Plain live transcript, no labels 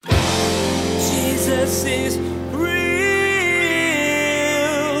Jesus is real.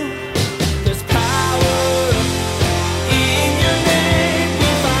 There's power in your name. We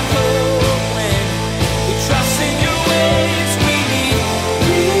find hope when we trust in your ways. We need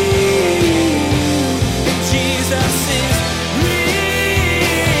real. Jesus is real.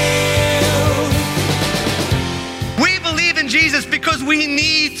 We believe in Jesus because we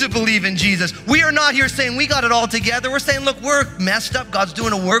need to believe in Jesus. We are not here saying we got it all together. We're saying, look, we're messed up. God's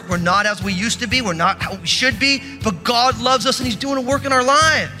doing a work. We're not as we used to be. We're not how we should be. But God loves us and he's doing a work in our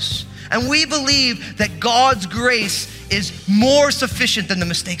lives. And we believe that God's grace is more sufficient than the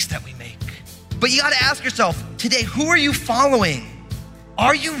mistakes that we make. But you got to ask yourself today, who are you following?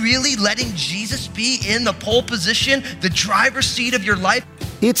 Are you really letting Jesus be in the pole position, the driver's seat of your life?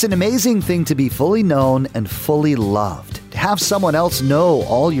 It's an amazing thing to be fully known and fully loved. To have someone else know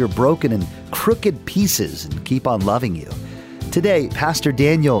all your broken and crooked pieces and keep on loving you. Today, Pastor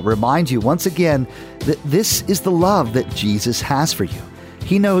Daniel reminds you once again that this is the love that Jesus has for you.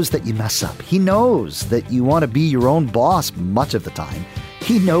 He knows that you mess up. He knows that you want to be your own boss much of the time.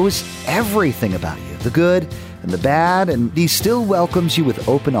 He knows everything about you, the good and the bad, and he still welcomes you with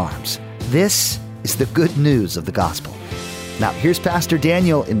open arms. This is the good news of the gospel. Now, here's Pastor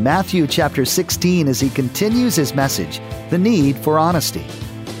Daniel in Matthew chapter 16 as he continues his message, the need for honesty.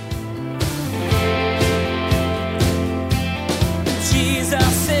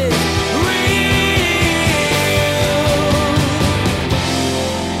 Jesus is real.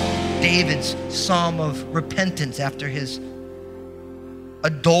 David's psalm of repentance after his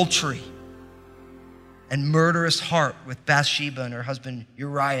adultery and murderous heart with Bathsheba and her husband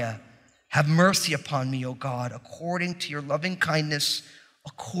Uriah. Have mercy upon me, O God, according to your loving kindness,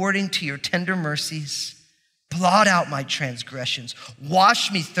 according to your tender mercies. Blot out my transgressions. Wash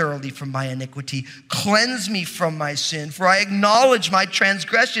me thoroughly from my iniquity. Cleanse me from my sin, for I acknowledge my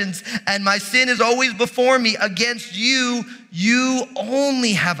transgressions, and my sin is always before me. Against you, you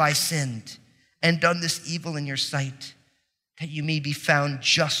only have I sinned and done this evil in your sight, that you may be found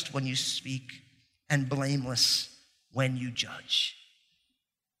just when you speak and blameless when you judge.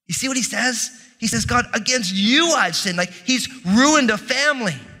 You see what he says? He says, God, against you I've sinned. Like he's ruined a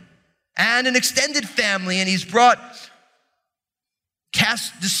family and an extended family, and he's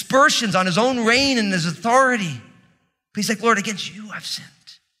cast dispersions on his own reign and his authority. But he's like, Lord, against you I've sinned.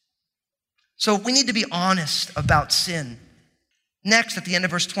 So we need to be honest about sin. Next, at the end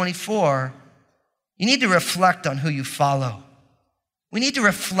of verse 24, you need to reflect on who you follow. We need to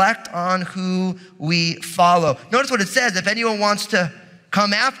reflect on who we follow. Notice what it says. If anyone wants to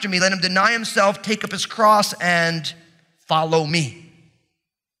come after me, let him deny himself, take up his cross, and follow me.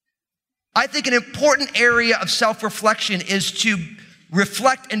 I think an important area of self-reflection is to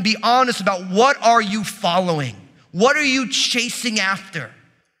reflect and be honest about what are you following? What are you chasing after?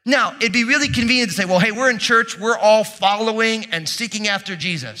 Now, it'd be really convenient to say, well, hey, we're in church, we're all following and seeking after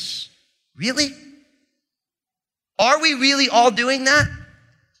Jesus. Really? Are we really all doing that?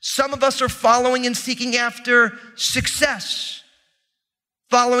 Some of us are following and seeking after success.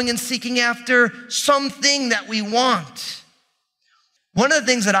 Following and seeking after something that we want. One of the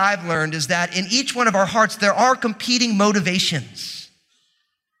things that I've learned is that in each one of our hearts, there are competing motivations.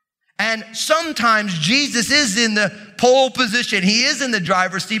 And sometimes Jesus is in the pole position. He is in the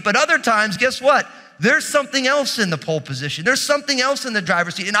driver's seat, but other times, guess what? There's something else in the pole position. There's something else in the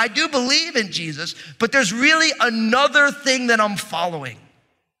driver's seat. And I do believe in Jesus, but there's really another thing that I'm following.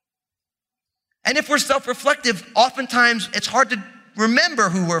 And if we're self-reflective, oftentimes it's hard to remember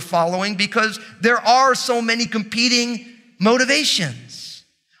who we're following because there are so many competing motivations.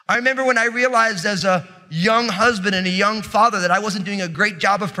 I remember when I realized as a young husband and a young father that I wasn't doing a great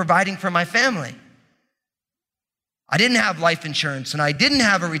job of providing for my family. I didn't have life insurance and I didn't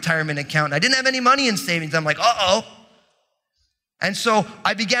have a retirement account and I didn't have any money in savings. I'm like, uh-oh. And so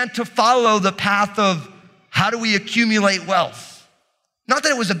I began to follow the path of how do we accumulate wealth? Not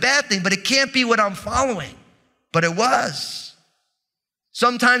that it was a bad thing, but it can't be what I'm following. But it was.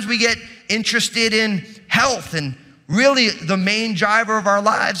 Sometimes we get interested in health and really the main driver of our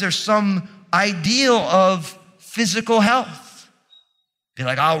lives, there's some ideal of physical health. Be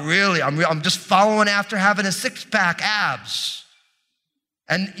like, oh really, I'm just following after having a six-pack abs.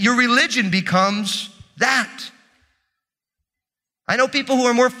 And your religion becomes that. I know people who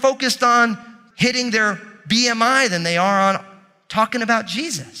are more focused on hitting their BMI than they are on talking about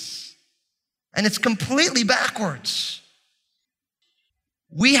Jesus. And it's completely backwards.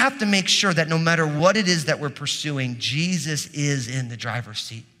 We have to make sure that no matter what it is that we're pursuing, Jesus is in the driver's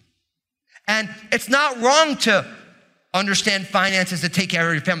seat. And it's not wrong to understand finances to take care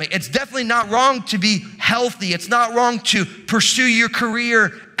of your family. It's definitely not wrong to be healthy. It's not wrong to pursue your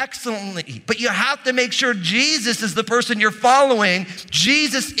career excellently. But you have to make sure Jesus is the person you're following.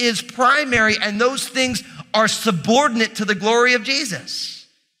 Jesus is primary, and those things are subordinate to the glory of Jesus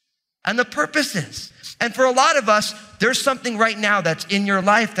and the purposes. And for a lot of us, there's something right now that's in your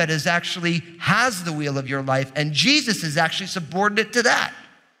life that is actually has the wheel of your life, and Jesus is actually subordinate to that.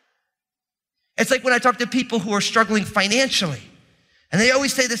 It's like when I talk to people who are struggling financially, and they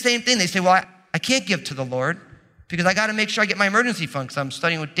always say the same thing. They say, well, I can't give to the Lord because I got to make sure I get my emergency fund because I'm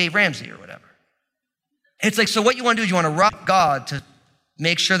studying with Dave Ramsey or whatever. It's like, so what you want to do is you want to rob God to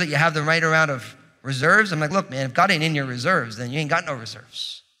make sure that you have the right amount of reserves. I'm like, look, man, if God ain't in your reserves, then you ain't got no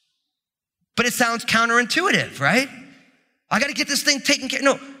reserves. But it sounds counterintuitive, right? I got to get this thing taken care of.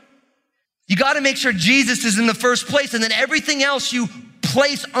 No, you got to make sure Jesus is in the first place, and then everything else you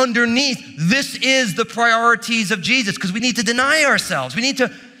place underneath. This is the priorities of Jesus, because we need to deny ourselves. We need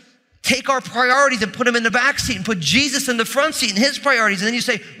to take our priorities and put them in the back seat and put Jesus in the front seat and his priorities. And then you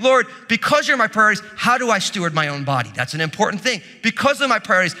say, Lord, because you're my priorities, how do I steward my own body? That's an important thing. Because of my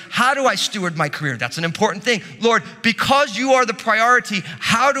priorities, how do I steward my career? That's an important thing. Lord, because you are the priority,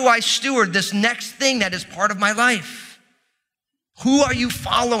 how do I steward this next thing that is part of my life? Who are you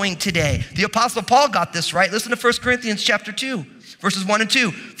following today? The Apostle Paul got this right. Listen to 1 Corinthians chapter 2. Verses 1 and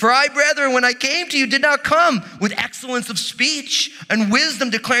 2. For I, brethren, when I came to you, did not come with excellence of speech and wisdom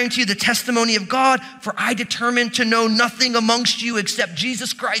declaring to you the testimony of God, for I determined to know nothing amongst you except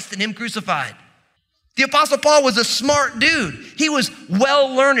Jesus Christ and him crucified. The Apostle Paul was a smart dude. He was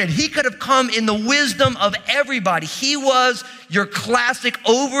well learned. He could have come in the wisdom of everybody. He was your classic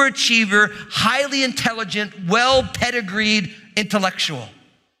overachiever, highly intelligent, well pedigreed intellectual.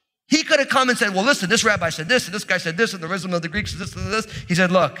 He could have come and said, well, listen, this rabbi said this, and this guy said this, and the wisdom of the Greeks is this and this. He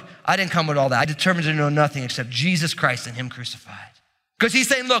said, look, I didn't come with all that. I determined to know nothing except Jesus Christ and him crucified. Because he's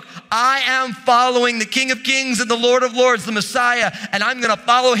saying, look, I am following the King of Kings and the Lord of Lords, the Messiah, and I'm going to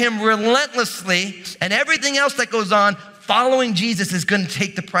follow him relentlessly, and everything else that goes on, following Jesus is going to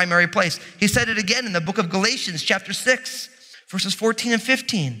take the primary place. He said it again in the book of Galatians, chapter 6, verses 14 and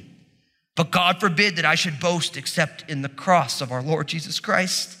 15. But God forbid that I should boast except in the cross of our Lord Jesus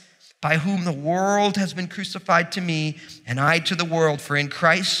Christ, by whom the world has been crucified to me, and I to the world. For in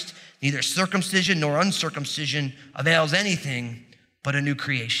Christ, neither circumcision nor uncircumcision avails anything but a new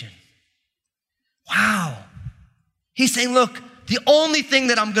creation. Wow. He's saying, look, the only thing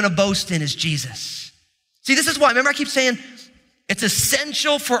that I'm going to boast in is Jesus. See, this is why, remember I keep saying, it's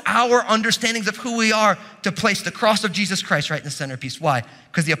essential for our understandings of who we are to place the cross of Jesus Christ right in the centerpiece. Why?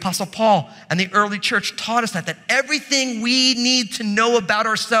 Because the Apostle Paul and the early church taught us that everything we need to know about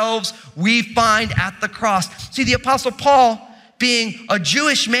ourselves, we find at the cross. See, the Apostle Paul, being a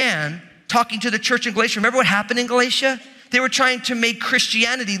Jewish man, talking to the church in Galatia, remember what happened in Galatia? They were trying to make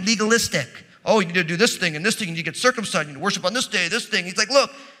Christianity legalistic. Oh, you need to do this thing, and you get circumcised, you need to worship on this day, this thing. He's like, look,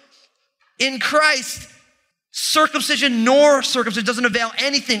 in Christ, circumcision nor circumcision doesn't avail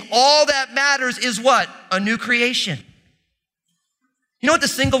anything. All that matters is what? A new creation. You know what the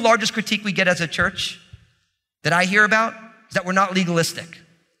single largest critique we get as a church that I hear about is that we're not legalistic.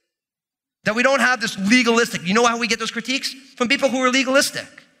 That we don't have this legalistic. You know how we get those critiques? From people who are legalistic.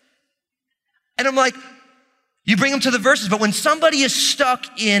 And I'm like, you bring them to the verses, but when somebody is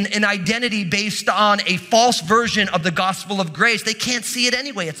stuck in an identity based on a false version of the gospel of grace, they can't see it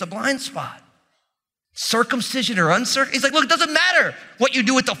anyway. It's a blind spot. Circumcision or uncircumcision. He's like, look, it doesn't matter what you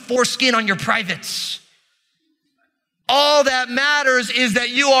do with the foreskin on your privates. All that matters is that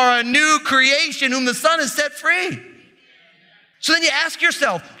you are a new creation whom the Son has set free. So then you ask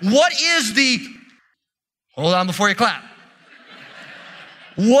yourself, what is hold on before you clap.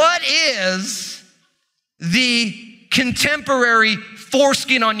 What is the contemporary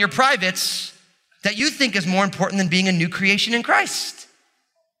foreskin on your privates that you think is more important than being a new creation in Christ?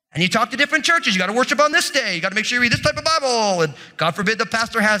 And you talk to different churches. You got to worship on this day. You got to make sure you read this type of Bible. And God forbid the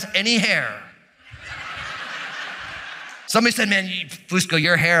pastor has any hair. Somebody said, man, Fusco,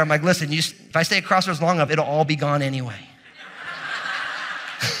 your hair. I'm like, listen, if I stay at Crossroads long enough, it'll all be gone anyway.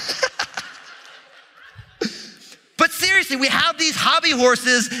 But seriously, we have these hobby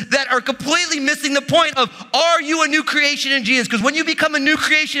horses that are completely missing the point of, are you a new creation in Jesus? Because when you become a new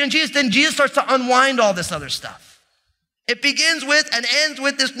creation in Jesus, then Jesus starts to unwind all this other stuff. It begins with and ends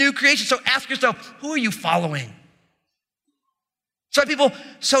with this new creation. So ask yourself, who are you following?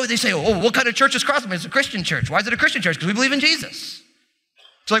 So they say, oh, what kind of church is Crossroads? It's a Christian church. Why is it a Christian church? Because we believe in Jesus.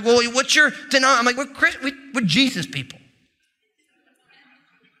 It's like, well, what's your denomination? I'm like, we're Jesus people.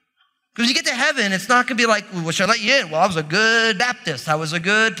 Because you get to heaven, it's not going to be like, well, should I let you in? Well, I was a good Baptist. I was a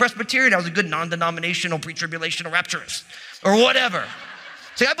good Presbyterian. I was a good non-denominational, pre-tribulational rapturist, or whatever.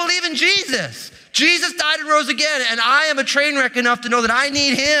 Say, I believe in Jesus. Jesus died and rose again, and I am a train wreck enough to know that I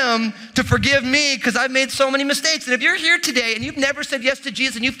need him to forgive me because I've made so many mistakes. And if you're here today and you've never said yes to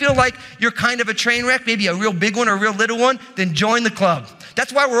Jesus and you feel like you're kind of a train wreck, maybe a real big one or a real little one, then join the club.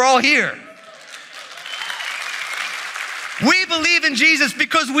 That's why we're all here. We believe in Jesus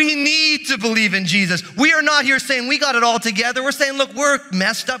because we need to believe in Jesus. We are not here saying we got it all together. We're saying, look, we're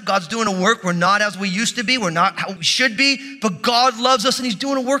messed up. God's doing a work. We're not as we used to be. We're not how we should be. But God loves us and he's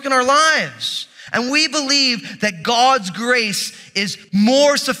doing a work in our lives. And we believe that God's grace is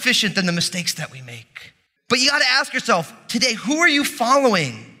more sufficient than the mistakes that we make. But you got to ask yourself today, who are you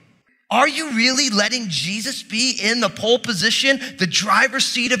following? Are you really letting Jesus be in the pole position, the driver's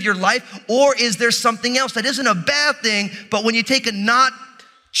seat of your life? Or is there something else that isn't a bad thing, but when you take a not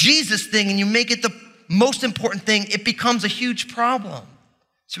Jesus thing and you make it the most important thing, it becomes a huge problem.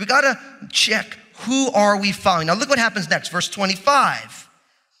 So we got to check, who are we following? Now look what happens next, verse 25.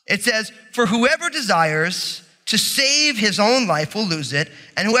 It says, for whoever desires to save his own life will lose it,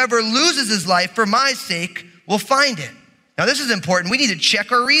 and whoever loses his life for my sake will find it. Now, this is important. We need to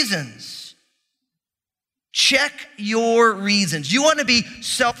check our reasons. Check your reasons. You want to be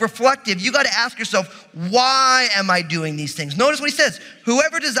self-reflective. You got to ask yourself, why am I doing these things? Notice what he says.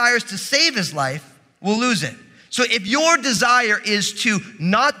 Whoever desires to save his life will lose it. So if your desire is to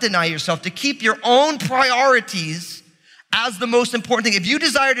not deny yourself, to keep your own priorities as the most important thing, if you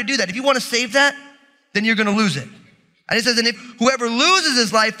desire to do that, if you want to save that, then you're going to lose it. And it says, and if whoever loses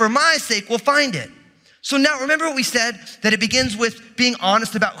his life for my sake will find it. So now remember what we said, that it begins with being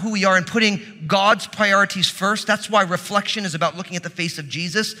honest about who we are and putting God's priorities first. That's why reflection is about looking at the face of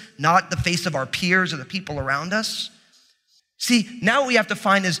Jesus, not the face of our peers or the people around us. See, now what we have to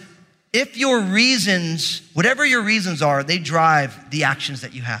find is if your reasons, whatever your reasons are, they drive the actions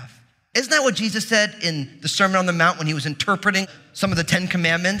that you have. Isn't that what Jesus said in the Sermon on the Mount when he was interpreting some of the 10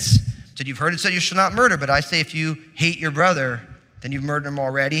 commandments? He said, you've heard it said you shall not murder, but I say if you hate your brother, then you've murdered him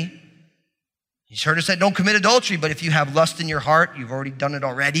already. He's heard it said, don't commit adultery, but if you have lust in your heart, you've already done it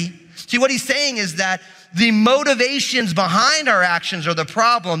already. See, what he's saying is that the motivations behind our actions are the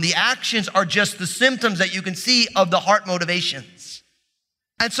problem. The actions are just the symptoms that you can see of the heart motivations.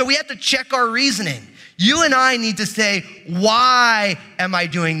 And so we have to check our reasoning. You and I need to say, why am I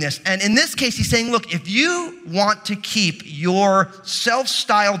doing this? And in this case, he's saying, look, if you want to keep your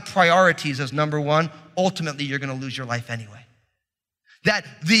self-styled priorities as number one, ultimately you're going to lose your life anyway. That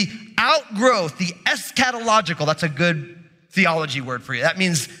the outgrowth, the eschatological, that's a good theology word for you. That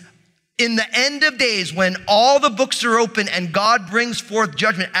means in the end of days, when all the books are open and God brings forth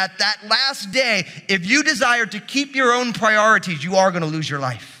judgment, at that last day, if you desire to keep your own priorities, you are going to lose your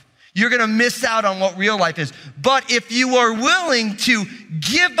life. You're going to miss out on what real life is. But if you are willing to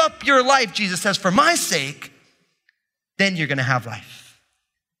give up your life, Jesus says, for my sake, then you're going to have life.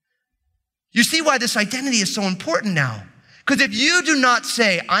 You see why this identity is so important now. Because if you do not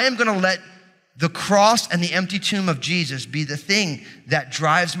say, I am going to let the cross and the empty tomb of Jesus be the thing that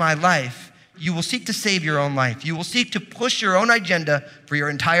drives my life, you will seek to save your own life. You will seek to push your own agenda for your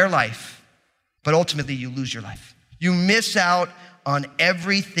entire life, but ultimately you lose your life. You miss out on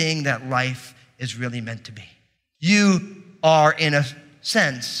everything that life is really meant to be. You are, in a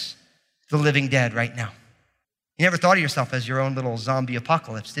sense, the living dead right now. You never thought of yourself as your own little zombie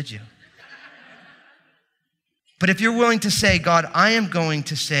apocalypse, did you? But if you're willing to say, God, I am going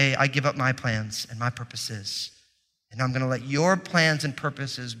to say, I give up my plans and my purposes, and I'm going to let your plans and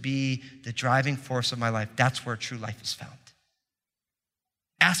purposes be the driving force of my life, that's where true life is found.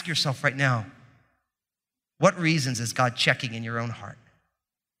 Ask yourself right now, what reasons is God checking in your own heart?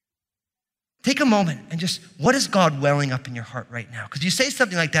 Take a moment and just, what is God welling up in your heart right now? Because you say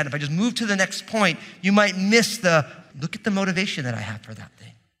something like that, if I just move to the next point, you might miss look at the motivation that I have for that thing.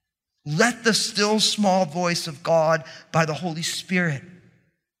 Let the still small voice of God by the Holy Spirit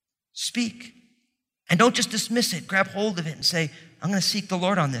speak. And don't just dismiss it. Grab hold of it and say, I'm going to seek the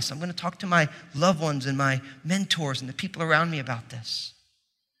Lord on this. I'm going to talk to my loved ones and my mentors and the people around me about this.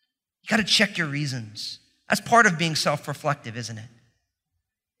 You got to check your reasons. That's part of being self-reflective, isn't it?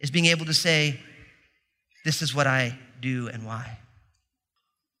 Is being able to say, this is what I do and why.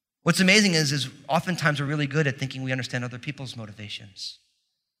 What's amazing is oftentimes we're really good at thinking we understand other people's motivations,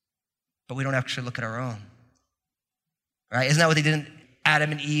 but we don't actually look at our own, right? Isn't that what they did?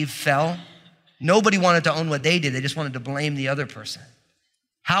 Adam and Eve fell. Nobody wanted to own what they did. They just wanted to blame the other person.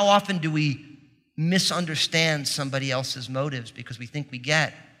 How often do we misunderstand somebody else's motives because we think we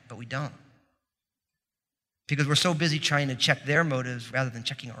get, but we don't? Because we're so busy trying to check their motives rather than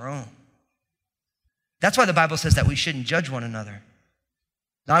checking our own. That's why the Bible says that we shouldn't judge one another.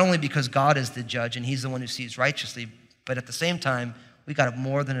 Not only because God is the judge and he's the one who sees righteously, but at the same time, we got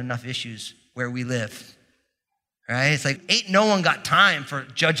more than enough issues where we live, right? It's like, ain't no one got time for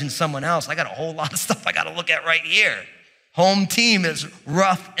judging someone else. I got a whole lot of stuff I got to look at right here. Home team is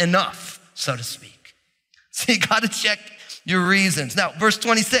rough enough, so to speak. So you got to check your reasons. Now, verse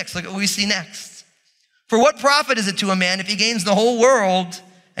 26, look at what we see next. For what profit is it to a man if he gains the whole world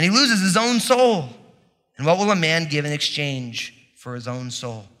and he loses his own soul? And what will a man give in exchange for his own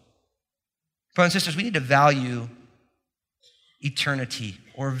soul? Brothers and sisters, we need to value eternity,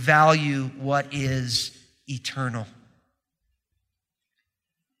 or value what is eternal.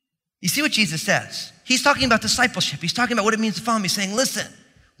 You see what Jesus says? He's talking about discipleship. He's talking about what it means to follow him. He's saying, listen,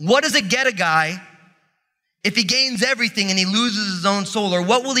 what does it get a guy if he gains everything and he loses his own soul? Or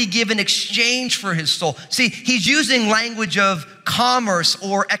what will he give in exchange for his soul? See, he's using language of commerce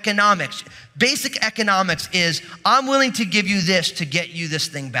or economics. Basic economics is, I'm willing to give you this to get you this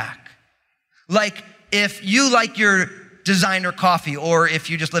thing back. Like if you like your designer coffee, or if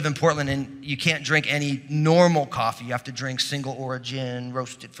you just live in Portland and you can't drink any normal coffee, you have to drink single origin,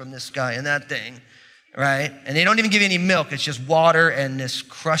 roasted from this guy and that thing, right? And they don't even give you any milk. It's just water and this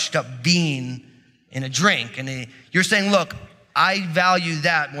crushed up bean in a drink. And you're saying, look, I value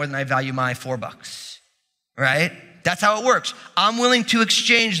that more than I value my $4, right? That's how it works. I'm willing to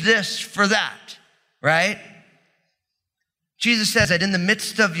exchange this for that, right? Jesus says that in the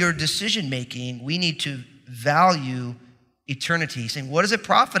midst of your decision making, we need to value eternity. He's saying, what does it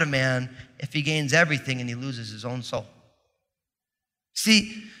profit a man if he gains everything and he loses his own soul?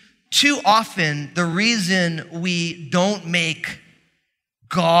 See, too often the reason we don't make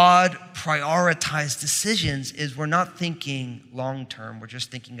God prioritized decisions is we're not thinking long-term. We're just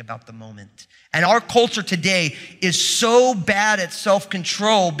thinking about the moment. And our culture today is so bad at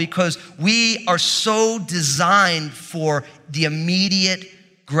self-control because we are so designed for the immediate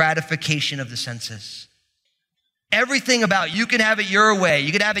gratification of the senses. Everything about you can have it your way.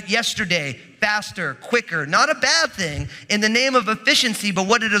 You could have it yesterday, faster, quicker. Not a bad thing in the name of efficiency, but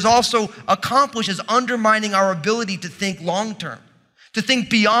what it has also accomplished is undermining our ability to think long-term, to think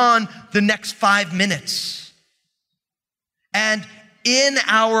beyond the next 5 minutes. And in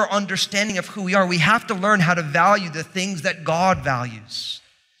our understanding of who we are, we have to learn how to value the things that God values.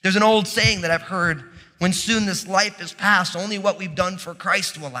 There's an old saying that I've heard, when soon this life is past, only what we've done for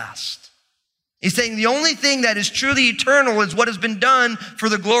Christ will last. He's saying the only thing that is truly eternal is what has been done for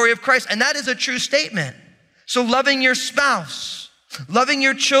the glory of Christ. And that is a true statement. So loving your spouse, loving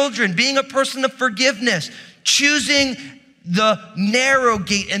your children, being a person of forgiveness, choosing the narrow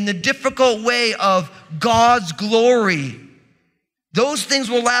gate and the difficult way of God's glory, those things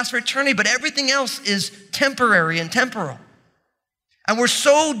will last for eternity, but everything else is temporary and temporal. And we're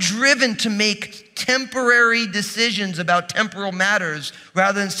so driven to make temporary decisions about temporal matters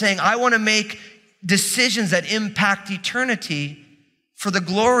rather than saying, I want to make decisions that impact eternity for the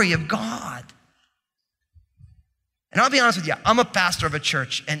glory of God. And I'll be honest with you, I'm a pastor of a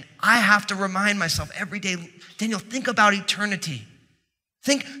church, and I have to remind myself every day, Daniel, think about eternity.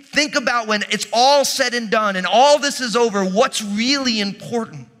 Think about when it's all said and done and all this is over, what's really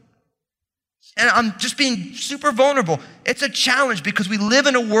important. And I'm just being super vulnerable. It's a challenge because we live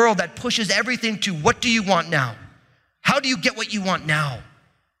in a world that pushes everything to what do you want now? How do you get what you want now?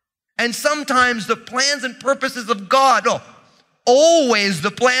 And sometimes the plans and purposes of God, always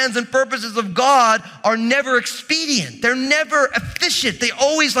the plans and purposes of God are never expedient. They're never efficient. They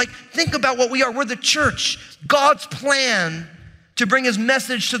always think about what we are. We're the church. God's plan to bring his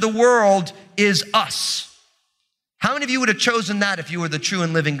message to the world is us. How many of you would have chosen that if you were the true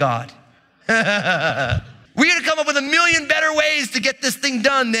and living God? We're going to come up with a million better ways to get this thing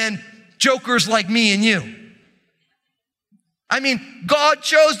done than jokers like me and you. I mean, God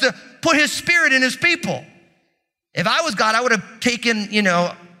chose to put his spirit in his people. If I was God, I would have taken,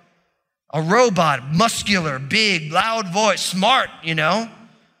 a robot, muscular, big, loud voice, smart,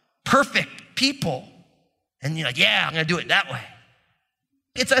 perfect people. And you're like, yeah, I'm going to do it that way.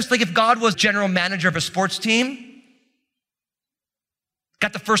 It's just like if God was general manager of a sports team,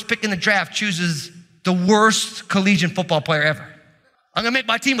 got the first pick in the draft, chooses the worst collegiate football player ever. I'm going to make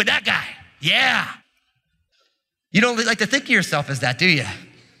my team with that guy. Yeah. You don't like to think of yourself as that, do you?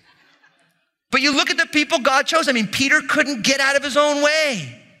 But you look at the people God chose. I mean, Peter couldn't get out of his own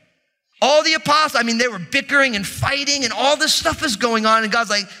way. All the apostles, they were bickering and fighting and all this stuff is going on. And God's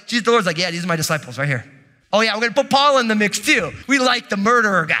like, Jesus, the Lord's like, yeah, these are my disciples right here. Oh yeah, we're going to put Paul in the mix too. We like the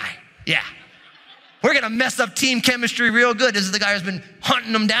murderer guy. Yeah. We're going to mess up team chemistry real good. This is the guy who's been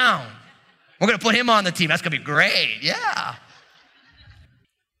hunting them down. We're going to put him on the team. That's going to be great. Yeah.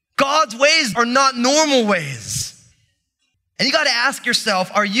 God's ways are not normal ways. And you got to ask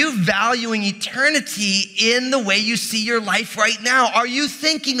yourself, are you valuing eternity in the way you see your life right now? Are you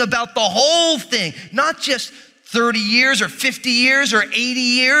thinking about the whole thing, not just 30 years or 50 years or 80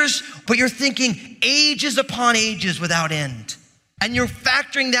 years, but you're thinking ages upon ages without end? And you're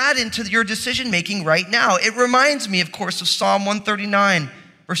factoring that into your decision making right now. It reminds me, of course, of Psalm 139,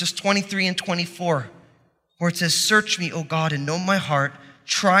 verses 23 and 24, where it says, "Search me, O God, and know my heart.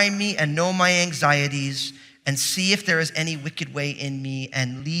 Try me and know my anxieties, and see if there is any wicked way in me,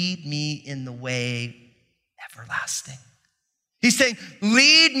 and lead me in the way everlasting." He's saying,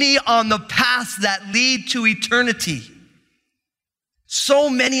 lead me on the paths that lead to eternity. So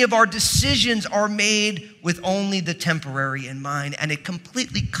many of our decisions are made with only the temporary in mind, and it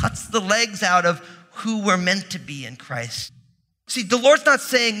completely cuts the legs out of who we're meant to be in Christ. See, the Lord's not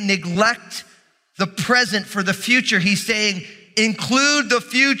saying neglect the present for the future. He's saying include the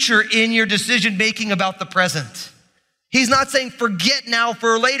future in your decision making about the present. He's not saying forget now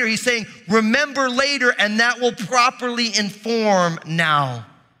for later. He's saying remember later, and that will properly inform now.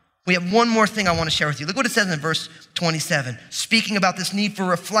 We have one more thing I want to share with you. Look what it says in verse 27, speaking about this need for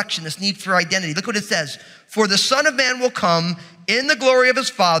reflection, this need for identity. Look what it says. "For the Son of Man will come in the glory of his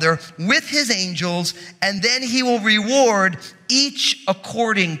Father with his angels, and then he will reward each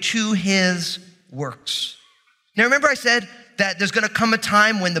according to his works." Now remember I said that there's going to come a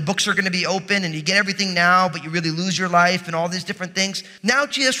time when the books are going to be open and you get everything now, but you really lose your life and all these different things. Now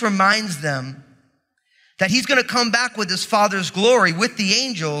Jesus reminds them that he's going to come back with his Father's glory with the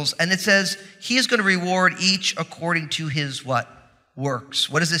angels, and it says he is going to reward each according to his what? Works.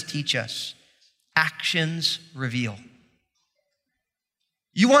 What does this teach us? Actions reveal.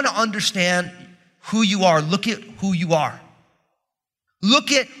 You want to understand who you are, look at who you are.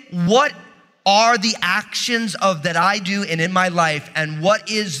 Look at what are the actions of that I do and in my life, and what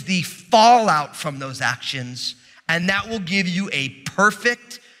is the fallout from those actions, and that will give you a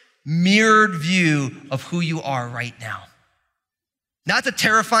perfect mirrored view of who you are right now. Now, that's a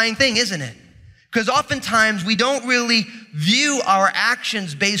terrifying thing, isn't it? Because oftentimes we don't really view our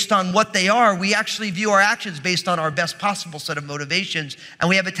actions based on what they are. We actually view our actions based on our best possible set of motivations, and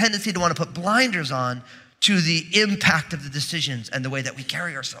we have a tendency to want to put blinders on to the impact of the decisions and the way that we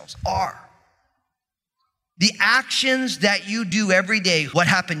carry ourselves are. The actions that you do every day, what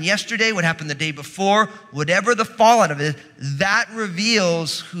happened yesterday, what happened the day before, whatever the fallout of it, that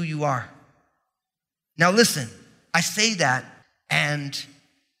reveals who you are. Now listen, I say that and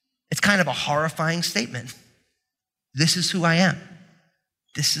it's kind of a horrifying statement. This is who I am.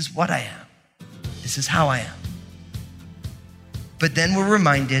 This is what I am. This is how I am. But then we're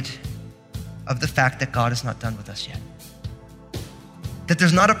reminded of the fact that God is not done with us yet. That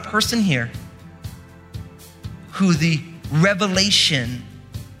there's not a person here who the revelation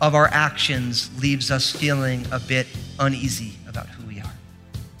of our actions leaves us feeling a bit uneasy about who we are.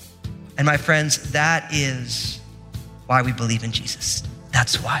 And my friends, that is why we believe in Jesus.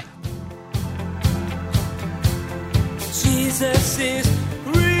 That's why. Jesus is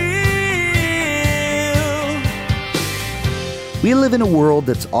real. We live in a world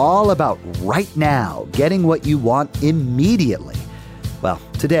that's all about right now, getting what you want immediately. Well,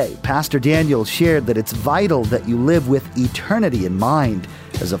 today, Pastor Daniel shared that it's vital that you live with eternity in mind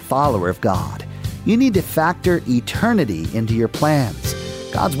as a follower of God. You need to factor eternity into your plans.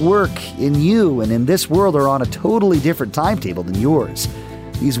 God's work in you and in this world are on a totally different timetable than yours.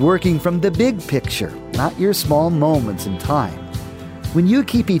 He's working from the big picture, not your small moments in time. When you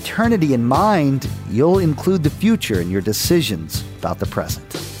keep eternity in mind, you'll include the future in your decisions about the present.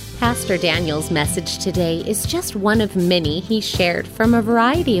 Pastor Daniel's message today is just one of many he shared from a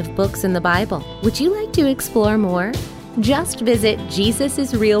variety of books in the Bible. Would you like to explore more? Just visit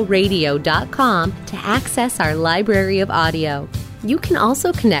JesusIsRealRadio.com to access our library of audio. You can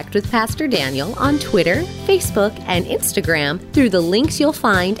also connect with Pastor Daniel on Twitter, Facebook, and Instagram through the links you'll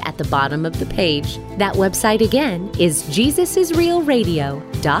find at the bottom of the page. That website again is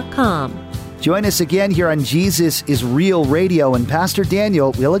JesusIsRealRadio.com. Join us again here on Jesus is Real Radio, and Pastor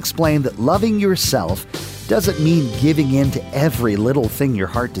Daniel will explain that loving yourself doesn't mean giving in to every little thing your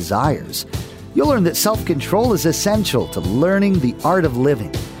heart desires. You'll learn that self-control is essential to learning the art of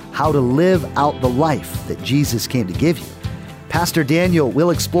living, how to live out the life that Jesus came to give you. Pastor Daniel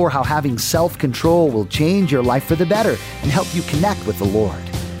will explore how having self-control will change your life for the better and help you connect with the Lord.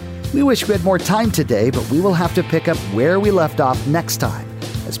 We wish we had more time today, but we will have to pick up where we left off next time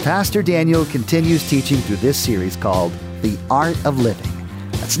as Pastor Daniel continues teaching through this series called The Art of Living.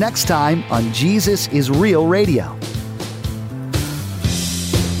 That's next time on Jesus is Real Radio.